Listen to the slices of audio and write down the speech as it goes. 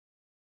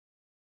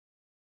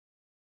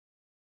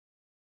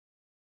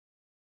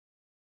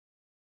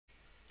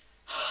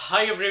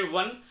Hi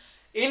everyone.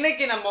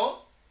 இன்னைக்கு நம்ம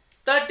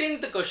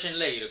 13th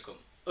questionல இருக்கும்.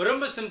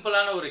 ரொம்ப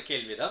சிம்பிளான ஒரு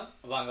கேள்விதான்.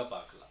 வாங்க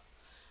பார்க்கலாம்.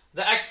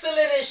 The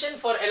acceleration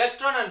for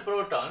electron and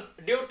proton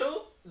due to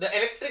the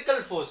electrical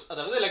force,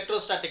 அதாவது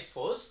electrostatic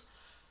force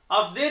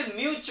of their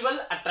mutual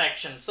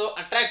attraction. So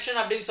attraction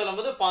அப்படினு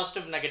சொல்லும்போது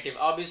positive negative.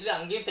 Obviously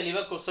அங்கேயும்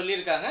தெளிவா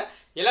சொல்லிருக்காங்க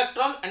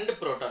electron and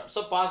proton.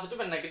 So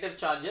positive and negative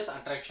charges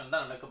attraction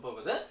தான் நடக்க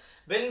போகுது.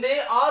 When they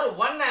are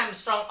 1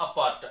 angstrom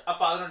apart.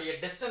 அப்ப அதனுடைய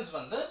distance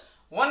வந்து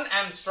 1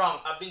 angstrom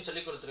அப்படினு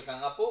சொல்லி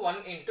கொடுத்திருக்காங்க. அப்போ 1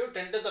 into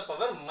 10 to the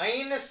power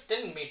minus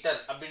 10 meter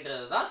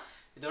அப்படின்றது தான்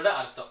இதோட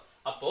அர்த்தம்.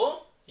 அப்போ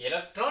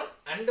electron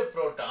and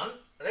proton,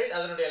 right,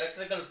 அதனுடைய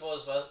electrical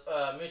force was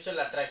mutual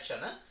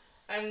attraction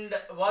and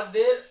what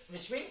they,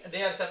 which mean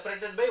they are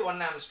separated by 1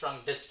 angstrom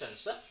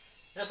distance.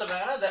 என்ன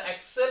சொல்றாங்கன்னா the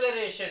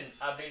acceleration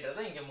அப்படின்றது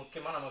இங்க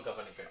முக்கியமா நம்ம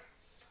கவனிக்கணும்.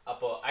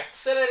 அப்போ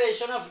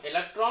acceleration of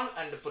electron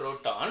and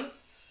proton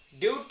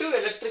due to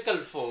electrical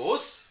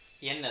force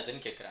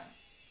என்னதுன்னு கேக்குறாங்க.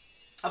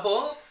 அப்போ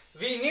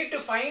we need to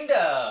find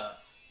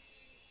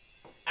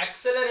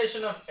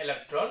acceleration of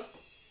electron,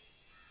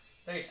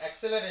 right?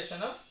 Acceleration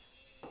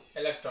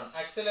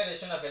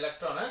of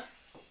electron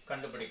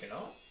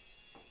கண்டுபிடிக்கணும்.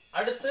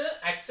 அடுத்து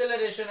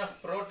acceleration of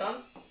proton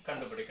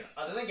கண்டுபிடிக்கணும்.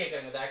 அதுதான்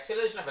கேக்குறாங்க. The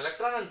acceleration of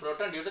electron and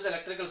proton due to the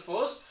electrical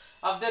force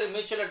of their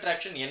mutual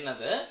attraction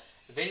என்னது?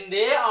 When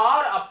they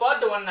are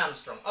apart 1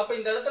 angstrom. அப்ப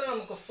இந்த இடத்துல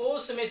நமக்கு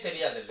forceமே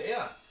தெரியாது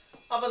இல்லையா?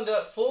 அப்ப இந்த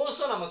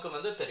force நமக்கு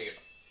வந்து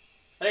தெரியணும்.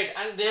 Right,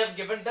 and they have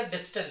given the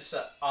distance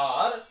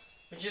r,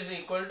 which is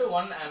equal to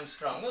 1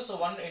 angstrom. So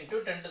 1 into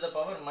 10 to the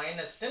power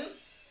minus 10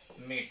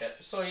 meter.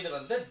 So இது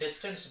வந்து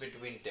distance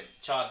between them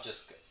charges.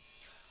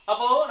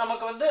 அப்போ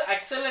நமக்கு வந்து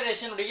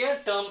acceleration உடைய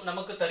term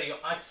நமக்கு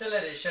தெரியும்.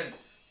 Acceleration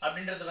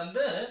அப்படின்றது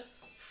வந்து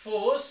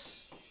force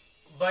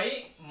by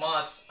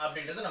mass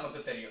அப்படின்றது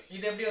நமக்கு தெரியும்.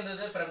 இது எப்படி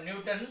வந்தது? From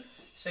Newton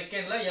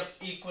secondல F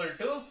equal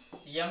to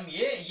ma.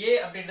 A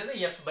அப்படின்றது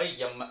F by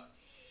m.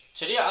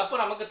 சரியா? அப்போ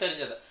நமக்கு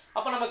தெரிஞ்சது.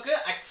 அப்ப நமக்கு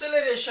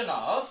acceleration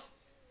of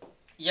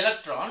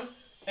electron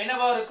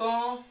என்னவா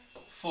இருக்கும்?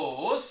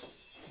 Force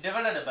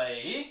divided by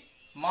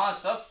mass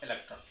of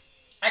electron.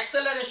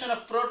 Acceleration of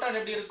proton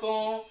எப்படி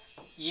இருக்கும்?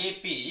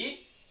 AP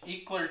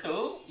equal to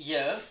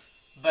F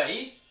by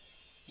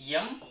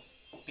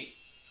mp.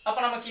 அப்ப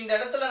நமக்கு இந்த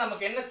இடத்துல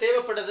நமக்கு என்ன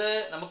தேவைப்படுது?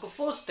 நமக்கு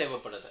force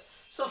தேவைப்படுது.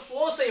 So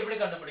force எப்படி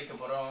கண்டுபிடிக்க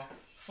போறோம்?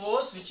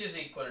 Force which is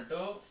equal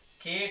to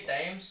K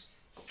times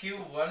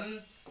Q1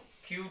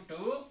 Q2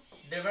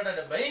 divided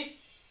by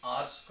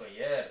r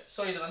square. So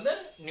இது வந்து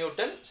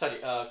நியூட்டன்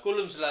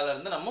கூலும்ஸ் லால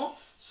இருந்து நம்ம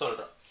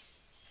சொல்றோம்.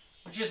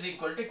 Which is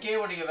equal to k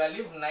உடைய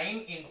value 9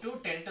 into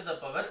 10 to the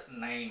power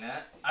 9.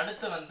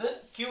 அடுத்து வந்து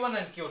q1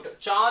 and q2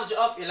 charge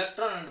of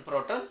electron and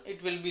proton, it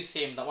will be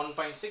same the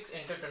 1.6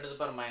 into 10 to the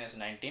power minus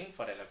 19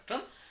 for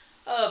electron.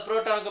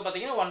 protonக்கு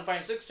பாத்தீங்கன்னா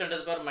 1.6 10 to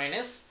the power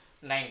minus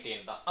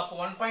 19 தான். அப்ப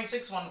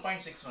 1.6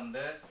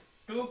 வந்து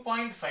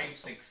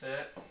 2.56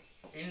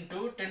 into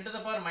 10 to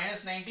the power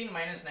minus 19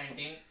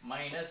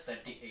 minus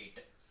 38.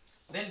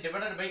 Then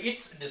divided by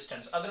its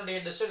distance. அதனுடைய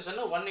distance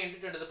என்ன? 1 into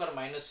 10 to the power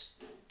minus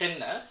 10.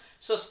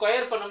 So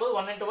square பண்ணும்போது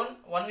 1 into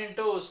 1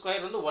 into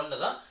square வந்து 1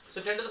 தான். So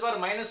 10 to the power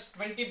minus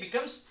 20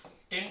 becomes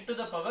 10 to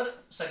the power,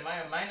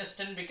 minus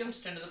 10 becomes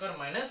 10 to the power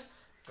minus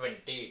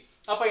 20.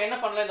 அப்ப என்ன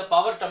பண்ணலாம்? இந்த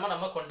power டேர்மை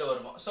நம்ம கொண்டு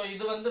வருவோம். So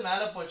இது வந்து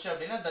மேல போச்சு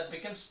அப்படின்னா that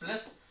becomes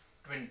plus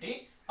 20.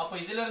 அப்ப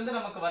இதுல இருந்து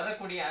நமக்கு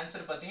வரக்கூடிய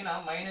ஆன்சர் பாத்தீங்கன்னா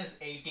minus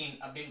 18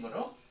 அப்படின்னு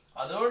வரும்.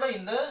 அதோட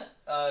இந்த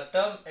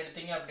டேர்ம்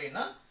எடுத்தீங்க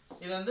அப்படின்னா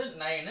இது வந்து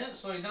 9.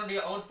 சோ இதனுடைய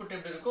அவுட்புட்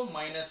எப்படி இருக்கும்?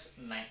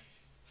 -9.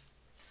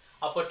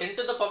 அப்போ 10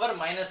 to the power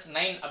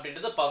 -9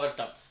 அப்படின்றது பவர்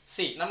டேர்ம்.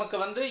 see நமக்கு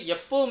வந்து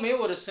எப்பவுமே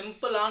ஒரு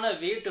சிம்பிளான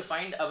way to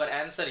find our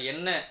answer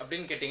என்ன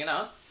அப்படின்னு கேட்டிங்கன்னா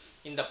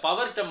இந்த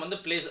பவர் டேர்ம் வந்து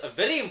plays a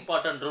very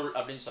important role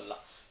அப்படின்னு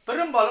சொல்லலாம்.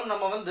 பெரும்பாலும்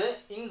நம்ம வந்து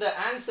இந்த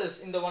ஆன்சர்ஸ்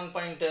இந்த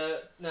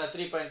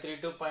 1.3.3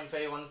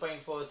 2.5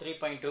 1.4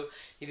 3.2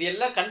 இது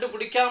எல்லாம்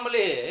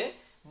கண்டுபிடிக்காமலே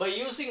by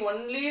using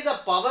only the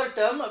power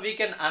term we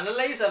can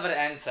analyze our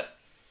answer.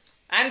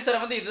 Answer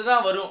வந்து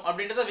இதுதான் வரும்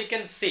அப்படின்றத we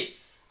can see.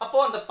 அப்போ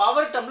அந்த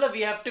power termல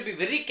we have to be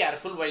very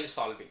careful while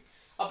solving.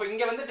 அப்போ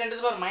இங்க வந்து 10 to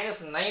the power minus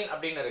 9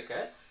 அப்படின்னு இருக்கு.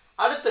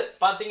 அடுத்து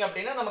பாத்தீங்க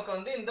அப்படின்னா நமக்கு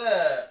வந்து இந்த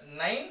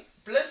 9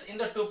 plus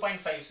இந்த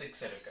 2.56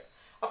 இருக்கு.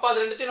 அப்போ அது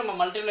ரெண்டுத்தையும் நம்ம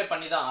மல்டிப்ளை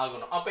பண்ணி தான்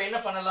ஆகணும். அப்போ என்ன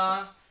பண்ணலாம்?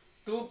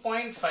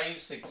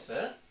 2.56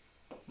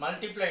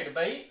 multiplied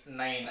by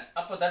 9.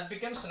 அப்போ that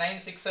becomes 9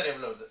 6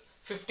 எவ்வளவு?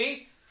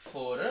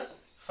 54.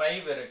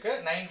 5 இருக்கு.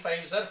 9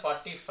 5s are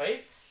 45.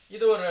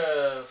 இது ஒரு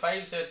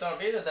 5 சேர்த்தோம்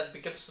அப்படியே that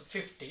becomes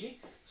 50.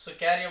 So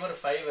carry over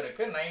 5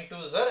 இருக்கு. 9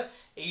 2s are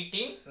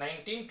 18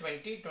 19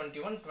 20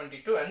 21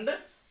 22 and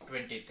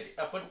 23.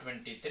 அப்போ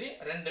 23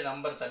 ரெண்டு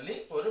நம்பர் தள்ளி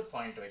ஒரு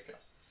பாயிண்ட்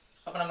வைக்கிறோம்.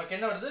 அப்ப நமக்கு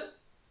என்ன வருது?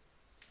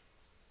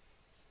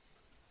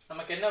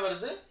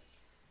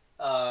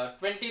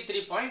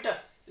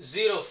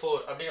 23.04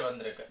 அப்படினு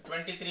வந்திருக்கு.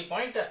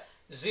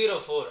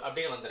 23.04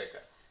 அப்படினு வந்திருக்கு.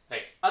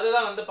 ரைட்.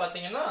 அதுதான் வந்து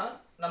பாத்தீங்கன்னா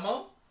நம்ம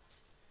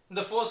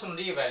the force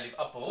உடைய வேல்யூ.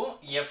 அப்போ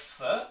F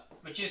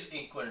which is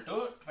equal to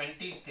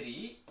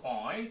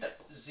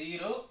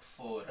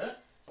 23.04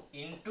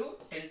 into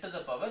 10 to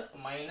the power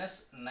minus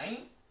 9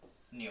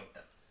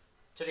 Newton.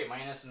 சரி,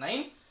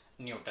 -9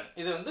 நியூட்டன்.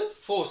 இது வந்து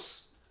ஃபோர்ஸ்.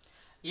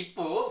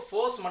 இப்போ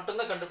ஃபோர்ஸ் மட்டும்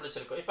தான்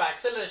கண்டுபிடிச்சிருக்கோம். இப்போ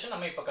ஆக்சலரேஷன்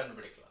நம்ம இப்போ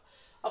கண்டுபிடிக்கலாம்.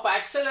 அப்போ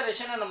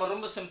ஆக்சலரேஷனை நம்ம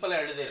ரொம்ப சிம்பிளா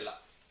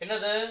எழுதிடலாம்.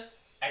 என்னது?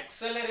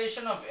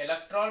 acceleration of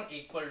electron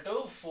equal to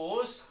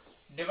force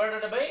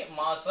divided by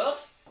mass of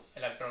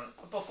electron.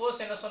 இப்போ force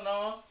என்ன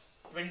சொன்னோம்?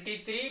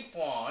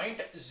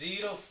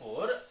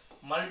 23.04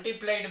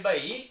 multiplied by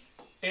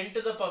 10 to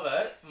the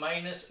power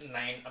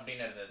 -9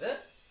 அப்படின்னு இருந்தது.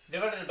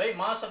 divided by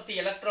mass of the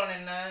electron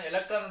என்ன?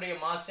 electron உடைய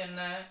mass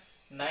என்ன?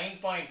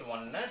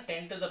 9.1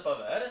 10 to the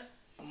power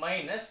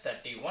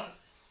 -31.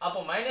 அப்போ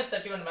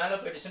 -31 மேல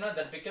போயிடுச்சுன்னா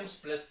that becomes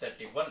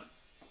 +31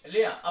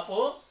 இல்லையா? அப்போ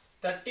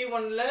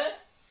 31ல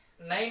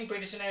 9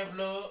 போயிடுச்சுன்னா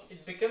எவ்வளோ?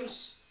 it becomes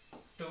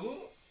 2.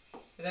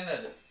 இது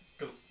என்னது?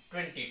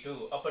 22.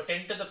 அப்போ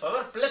 10 to the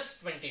power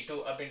 +22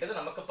 அப்படின்றது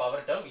நமக்கு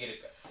பவர் டேர்ம்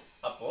இருக்கு.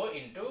 அப்போ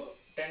into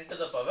 10 to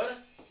the power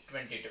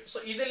 22. So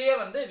இதுலயே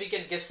வந்து we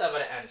can guess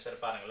our answer.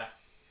 பாருங்களேன்,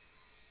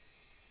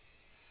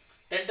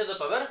 10 to the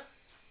power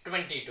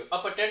 22.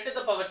 அப்போ 10 to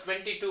the power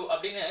 22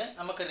 அப்படின்னு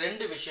நமக்கு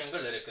ரெண்டு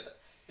விஷயங்கள் இருக்குது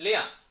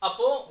இல்லையா?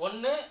 அப்போ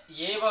ஒன்று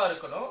ஏவா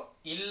இருக்கணும்,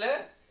 இல்ல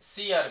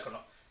சியா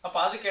இருக்கணும். அப்போ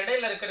அதுக்கு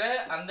இடையில இருக்கிற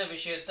அந்த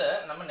விஷயத்தை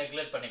நம்ம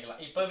நெக்லெக்ட் பண்ணிக்கலாம்.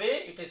 இப்பவே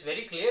இட் இஸ்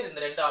வெரி கிளியர், இந்த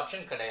ரெண்டு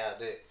ஆப்ஷன்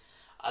கிடையாது.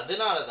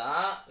 அதனால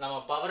தான் நம்ம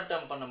பவர்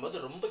டேர்ம் பண்ணும்போது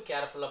ரொம்ப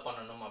கேர்ஃபுல்லா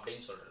பண்ணணும்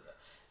அப்படின்னு சொல்றது.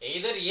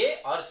 Either A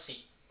R C.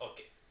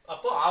 Okay,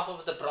 அப்போ half of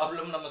the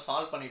problem நம்ம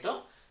சால்வ்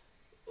பண்ணிட்டோம்.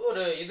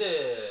 ஒரு இது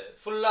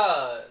ஃபுல்லா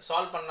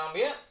சால்வ்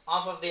பண்ணாமே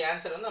half of the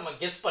answer வந்து நம்ம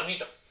கெஸ்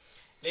பண்ணிட்டோம்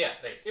இல்லையா?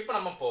 ரைட், இப்போ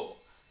நம்ம போவோம்.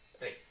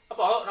 ரைட்,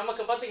 அப்போ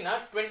நமக்கு பார்த்தீங்கன்னா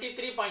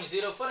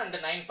 23.04 and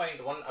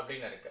 9.1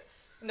 அப்படின்னு இருக்கு.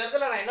 இந்த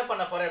இடத்துல நான் என்ன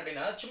பண்ண போறேன்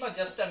அப்படின்னா, சும்மா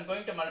just I'm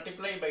going to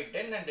multiply by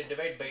 10 and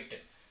divide by 10.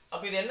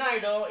 அப்போ இது என்ன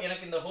ஆயிடும்?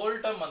 எனக்கு இந்த ஹோல்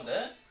டேர்ம் வந்து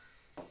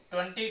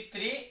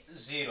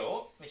 23.0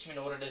 which mean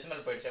ஒரு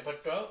டெசிமல் போயிடுச்சு. அப்போ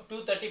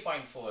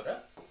 230.4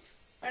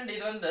 அண்ட்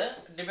இது வந்து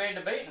டிவைட்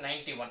பை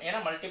 91. ஏன்னா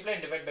மல்டிப்ளை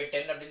அண்ட் டிவைட் பை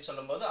 10 அப்படின்னு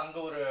சொல்லும்போது அங்கே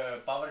ஒரு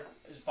பவர்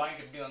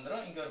பாயிண்ட் இப்படி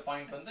வந்துடும், இங்கே ஒரு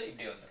பாயிண்ட் வந்து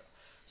இப்படி வந்துடும்.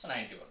 ஸோ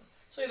 91.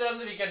 ஸோ இதில்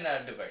வந்து we can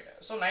divide.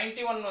 ஸோ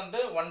 91 வந்து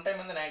ஒன்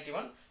டைம் வந்து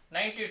 91,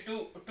 92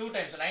 2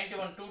 டைம்ஸ்,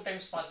 91 2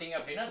 டைம்ஸ் பார்த்தீங்க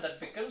அப்படின்னா that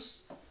becomes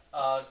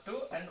 2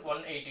 and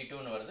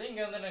 182 வருது.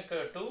 இங்க வந்து எனக்கு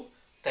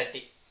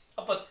 230.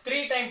 அப்போ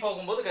 3 டைம்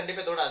போகும்போது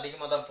கண்டிப்பா இதோட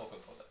அதிகமா தான் போக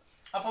போகுது.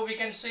 அப்போ we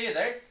can say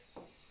that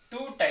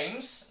 2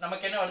 times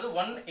நமக்கு என்ன வருது?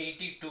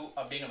 182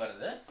 அப்படின்னு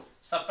வருது.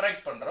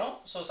 சப்ட்ராக்ட் பண்றோம்.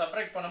 ஸோ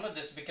சப்ட்ராக்ட் பண்ணும்போது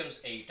this becomes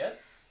 8.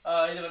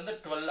 இது வந்து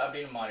 12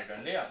 அப்படின்னு மாறிடும்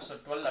இல்லையா? ஸோ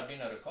 12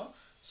 அப்படின்னு இருக்கும்.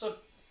 ஸோ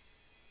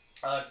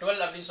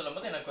 12 அப்படின்னு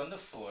சொல்லும்போது எனக்கு வந்து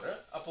 4.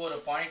 அப்போ ஒரு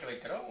பாயிண்ட்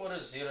வைக்கிறோம், ஒரு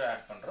 0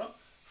 ஆட் பண்றோம்,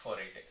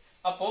 480.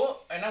 அப்போ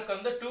எனக்கு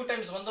வந்து 2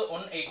 டைம்ஸ் வந்து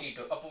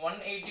 182. அப்போ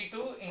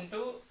 182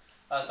 இன்டூ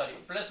சாரி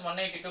பிளஸ்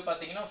 182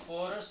 பார்த்தீங்கன்னா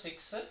 4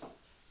 6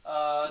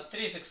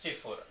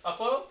 364.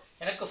 அப்போ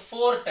எனக்கு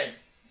 4 டைம்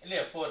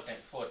இல்லையா? 4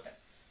 டைம்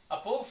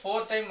அப்போ 4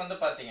 டைம் வந்து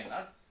பார்த்தீங்கன்னா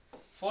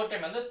 4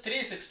 டைம் வந்து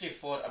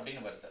 364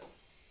 அப்படின்னு வருது.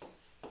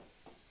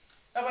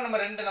 அப்போ நம்ம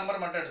ரெண்டு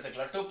நம்பர் மட்டும்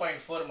எடுத்துக்கலாம்,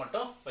 2.4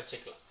 மட்டும்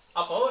வச்சுக்கலாம்.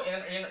 அப்போ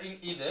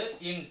இது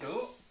இன்டூ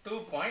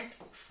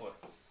 2.4.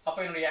 அப்போ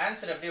என்னுடைய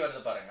ஆன்சர் எப்படி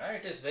வருது பாருங்க.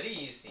 It is very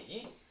easy.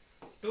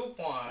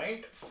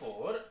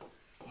 2.4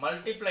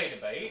 multiplied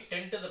by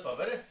 10 to the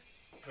power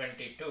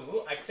 22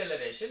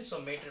 acceleration, so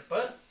meter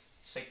per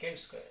second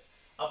square.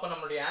 அப்போ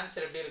நம்மளுடைய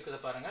ஆன்சர் எப்படி இருக்குது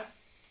பாருங்க.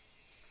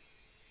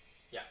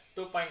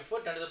 2.4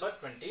 10 to the power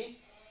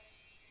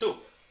 22.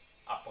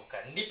 அப்போ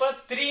கண்டிப்பா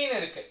 3 ன்னு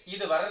இருக்கு.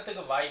 இது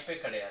வரதுக்கு வாய்ப்பே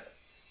கிடையாது.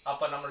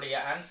 அப்போ நம்மளுடைய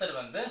ஆன்சர்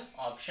வந்து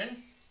ஆப்ஷன்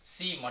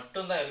சி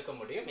மட்டும் தான் இருக்க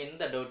முடியும்.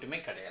 எந்த டவுட்டுமே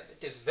கிடையாது.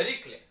 It is very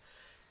clear.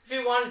 If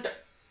you want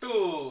to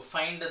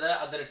find the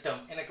other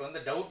term, எனக்கு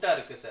வந்து டவுட்டா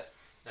இருக்கு சார்,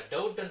 the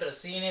doubt என்ற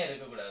சீனே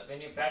இருக்க கூடாது. when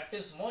you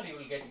practice more you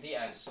will get the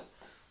answer.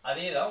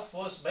 அதே தான்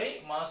force by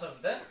mass of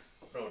the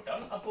proton.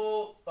 அப்போ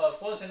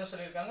force என்ன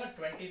சொல்லிருக்காங்க?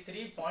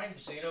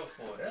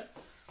 23.04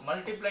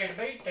 multiplied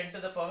by 10 to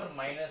the power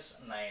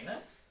 -9,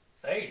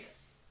 right?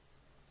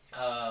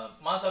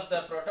 Mass of the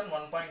proton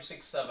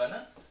 1.67,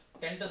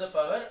 10 to the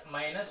power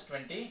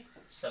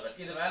 -27.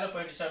 இது மேல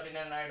போயிடுச்சு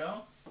அப்படின்னா என்ன ஆயிடும்?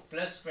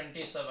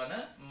 +27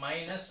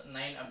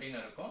 -9 அப்படின்னு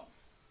இருக்கும்.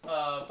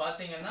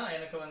 பாத்தீங்கன்னா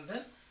எனக்கு வந்து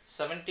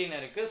 17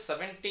 இருக்கு.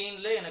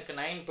 17ல எனக்கு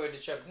 9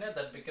 போயிடுச்சு அப்படின்னா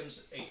that becomes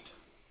 8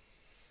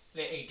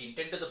 இல்ல 18,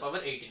 10 to the power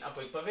 18. அப்போ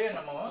இப்பவே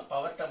நம்ம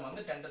பவர் டேர்ம்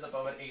வந்து 10 to the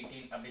power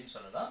 18 அப்படின்னு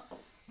சொல்லலாம்.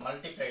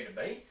 மல்டிப்ளைடு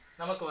பை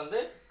நமக்கு வந்து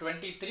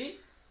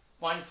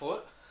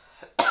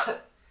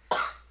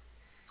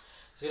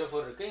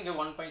 23.04 இருக்கு. இங்க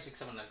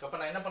 1.67 இருக்கு. அப்ப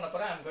நான் என்ன பண்ண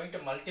போறேன்? I'm going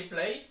to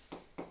multiply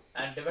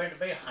and divide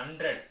by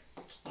 100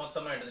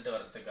 மொத்தமா எடுத்துட்டு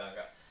வரதுக்காக.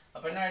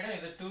 அப்ப என்ன ஆயிடும்?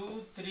 இது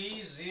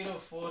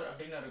 2304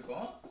 அப்படின்னு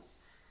இருக்கும்.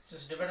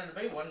 is divided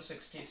by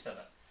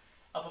 167.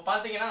 அப்ப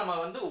பாத்தீங்கன்னா நம்ம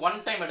வந்து 1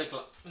 டைம்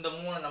எடுக்கலாம். இந்த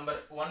மூணு நம்பர்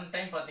 1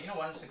 டைம் பாத்தீங்கன்னா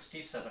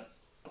 167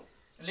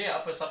 இல்லையா?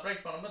 அப்ப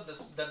சப்ட்ராக்ட் பண்ணும்போது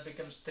that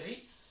becomes 3.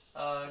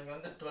 இங்க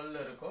வந்து 12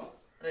 இருக்கும்.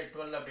 ரைட்,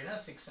 12 அப்படின்னா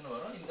 6 ன்னு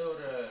வரும். இந்த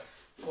ஒரு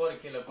 4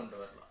 கீழே கொண்டு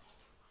வரலாம்.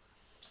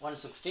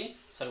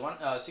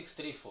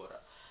 634.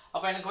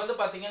 அப்ப எனக்கு வந்து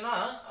பாத்தீங்கன்னா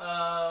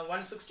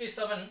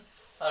 167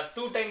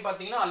 2 டைம்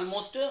பாத்தீங்கன்னா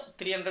ஆல்மோஸ்ட்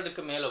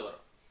 300க்கு மேல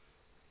வரும்.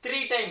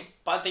 3 டைம்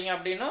பாத்தீங்க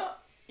அப்படின்னா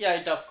yeah,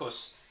 it of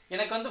course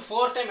எனக்கு வந்து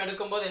 4 டைம்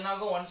எடுக்கும்போது என்ன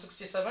ஆகும்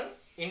 167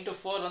 into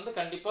 4 வந்து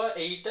கண்டிப்பா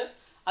 8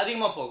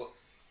 அதிகமா போகும்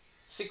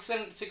 6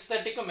 and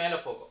 630 க்கு மேல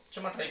போகும்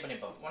சும்மா ட்ரை பண்ணி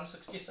பாப்போம்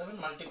 167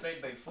 multiplied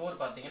by 4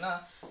 பாத்தீங்கன்னா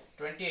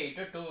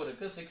 28 2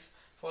 இருக்கு 6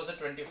 4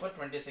 24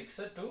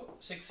 26 2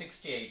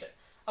 668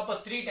 அப்ப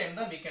 3 டைம்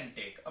தான் we can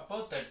take அப்போ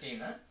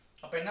 13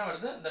 அப்ப என்ன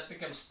வருது that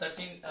becomes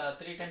 13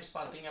 3 times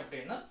பாத்தீங்க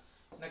அப்படினா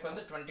எனக்கு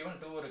வந்து 21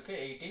 2 இருக்கு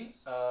 18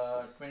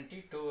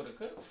 22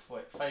 இருக்கு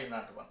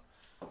 501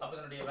 அப்ப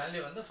இதனுடைய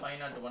வேல்யூ வந்து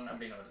 501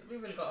 அப்படினு வருது we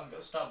will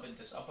stop with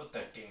this அப்போ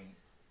 13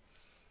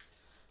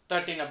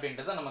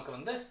 அப்படின்றது நமக்கு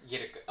வந்து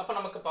இருக்கு அப்ப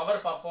நமக்கு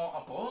பவர் பாப்போம்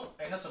அப்போ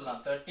என்ன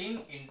சொல்லலாம் 13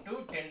 into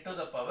 10 to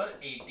the power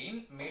 18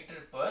 meter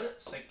per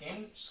second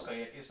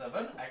square is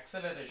our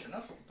acceleration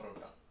of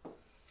proton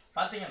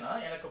பாத்தீங்கன்னா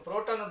எனக்கு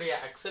புரோட்டானுடைய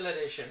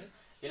acceleration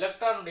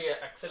எலக்ட்ரானுடைய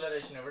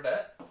acceleration விட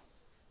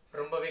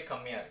ரொம்பவே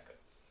கம்மியா இருக்கு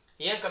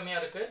ஏன் கம்மியா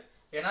இருக்கு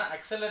ஏனா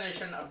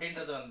acceleration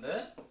அப்படின்றது வந்து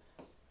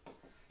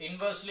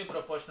inversely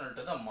proportional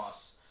to the mass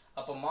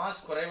அப்ப mass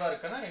குறைவா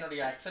இருக்குனா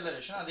என்னுடைய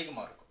acceleration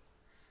அதிகமா இருக்கும்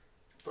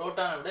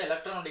புரோட்டானை விட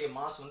எலக்ட்ரானுடைய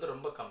மாஸ் வந்து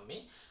ரொம்ப கம்மி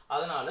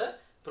அதனால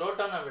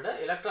புரோட்டானை விட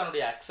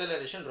எலக்ட்ரானுடைய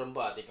acceleration ரொம்ப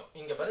அதிகம்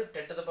இங்க பாரு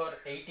 10 to the power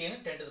 18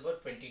 10 to the power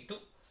 22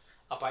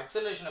 அப்ப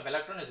acceleration of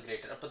electron is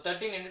greater அப்ப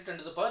 13 into 10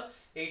 to the power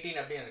 18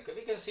 அப்படி இருக்கு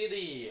we can see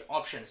the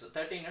options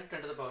 13 into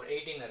 10 to the power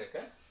 18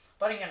 இருக்கு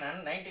பாருங்க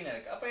 19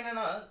 இருக்கு அப்ப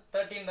என்னன்னா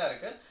 13 தான்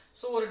இருக்கு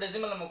சோ ஒரு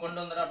டெசிமல் நம்ம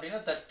கொண்டு வந்தறோம்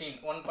அப்படினா 13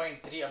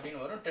 1.3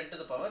 அப்படினு வரும் 10 to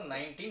the power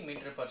 19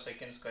 meter per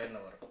second square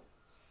னு வரும்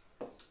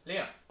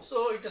இல்லையா so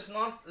it is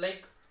not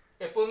like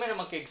எப்பவுமே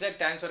நமக்கு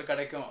எக்ஸாக்ட் ஆன்சர்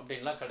கிடைக்கும்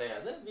அப்படின்லாம்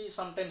கிடையாது we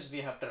sometimes we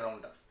have to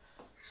round off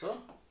so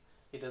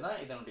இதுதான்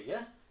இதனுடைய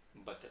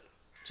பதில்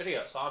சரியா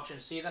சோ ஆப்ஷன்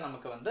சி தான்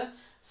நமக்கு வந்து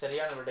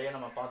சரியான விடையை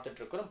நம்ம பார்த்துட்டு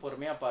இருக்கோம்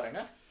பொறுமையா பாருங்க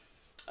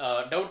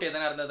டவுட்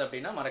எதனா இருந்தது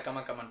அப்படினா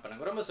மறக்காம கமெண்ட்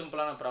பண்ணுங்க ரொம்ப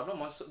சிம்பிளான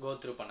ப்ராப்ளம் once go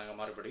through பண்ணுங்க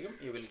மறுபடியும்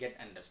you will get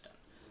understand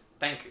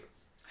thank you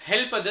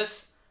help this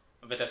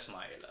with a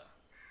smile